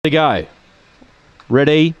To go.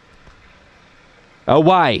 Ready?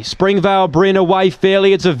 Away. Springvale Bryn away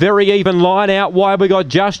fairly. It's a very even line. Out wide we got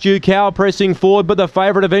Just You Cow pressing forward, but the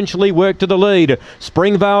favourite eventually worked to the lead.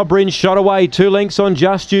 Springvale Bryn shot away 2 lengths on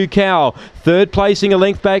Just You Cow. Third placing a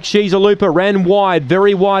length back, She's a Looper ran wide,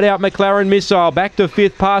 very wide out McLaren Missile. Back to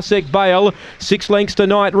 5th Parsec Bale, 6 lengths to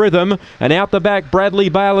Night Rhythm, and out the back Bradley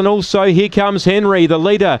Bale, and also Here Comes Henry. The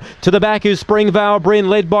leader to the back is Springvale Bryn,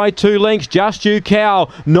 led by 2 lengths. Just You Cow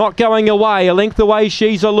not going away, a length away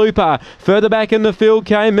She's a Looper. Further back in the field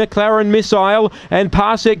came McLaren Missile, and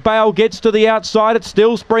Parsec Bale gets to the outside. It's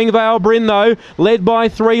still Springvale Bryn though, led by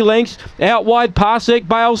 3 lengths. Out wide Parsec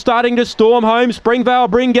Bale starting to storm home. Springvale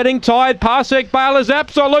Bryn getting tired. Parsec Bale is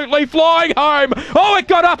absolutely flying home. Oh, it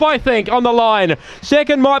got up, I think, on the line.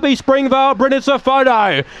 Second might be Springvale Bryn. It's a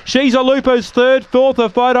photo. She's a Looper's third. Fourth a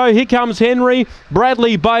photo. Here comes Henry.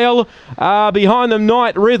 Bradley Bale. Behind them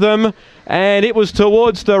Night Rhythm. And it was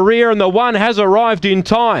towards the rear, and the one has arrived in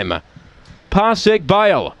time. Parsec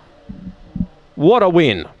Bale. What a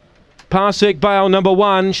win. Parsec Bale number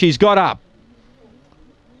 1. She's got up.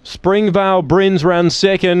 Springvale Bryn's run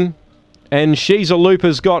second. And She's a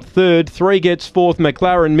Looper's got third. 3 gets fourth,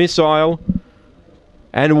 McLaren Missile.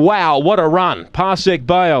 And wow, what a run. Parsec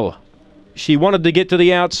Bale. She wanted to get to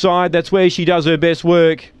the outside. That's where she does her best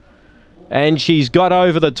work. And she's got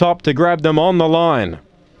over the top to grab them on the line.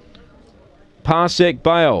 Parsec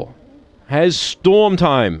Bale has stormed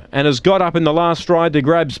home and has got up in the last stride to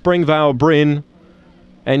grab Springvale Bryn.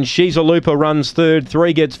 And She's a Looper runs third.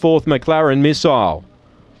 3 gets fourth, McLaren Missile.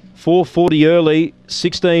 4:40 early,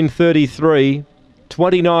 16:33,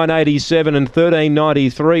 29:87 and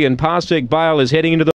 13:93, and Parsec Bale is heading into the